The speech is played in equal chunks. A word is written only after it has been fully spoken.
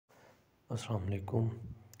Assalamu alaikum.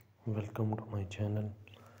 Welcome to my channel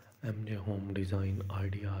MJ Home Design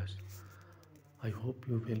Ideas. I hope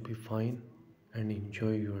you will be fine and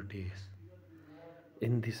enjoy your days.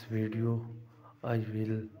 In this video, I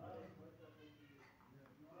will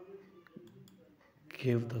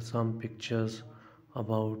give some pictures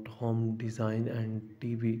about home design and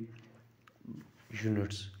TV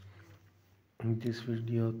units. In this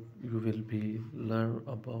video, you will be learn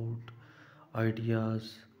about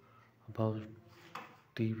ideas about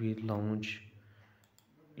TV lounge.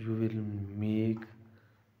 You will make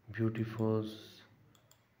beautiful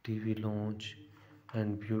TV launch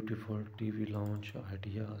and beautiful TV launch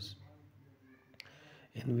ideas,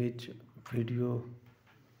 in which video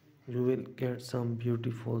you will get some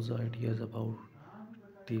beautiful ideas about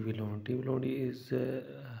TV launch. TV launch is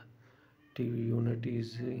TV unit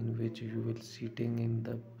is in which you will sitting in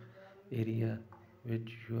the area with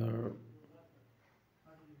your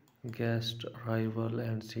guest arrival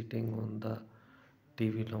and sitting on the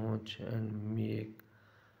TV launch and make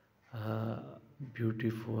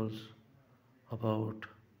beautiful about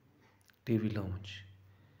TV launch.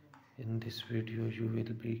 In this video you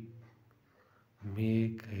will be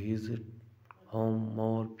make his home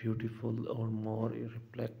more beautiful or more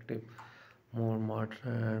reflective, more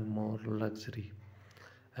modern and more luxury.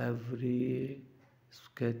 Every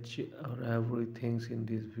sketch or everything in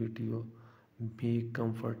this video be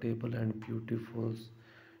comfortable and beautiful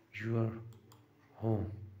your home.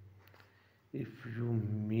 If you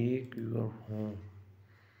make your home,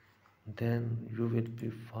 then you will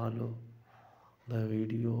be follow the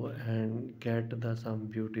video and get some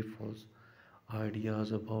beautiful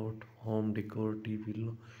ideas about home decor.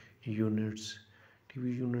 Units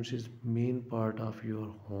TV units is main part of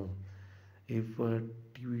your home. If a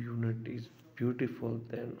TV unit is beautiful,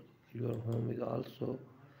 then your home is also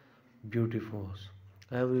beautiful.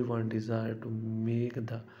 Everyone desire to make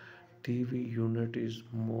the TV unit is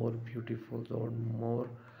more beautiful or more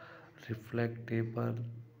reflectable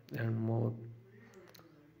and more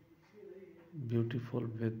beautiful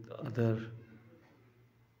with other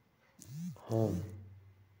home.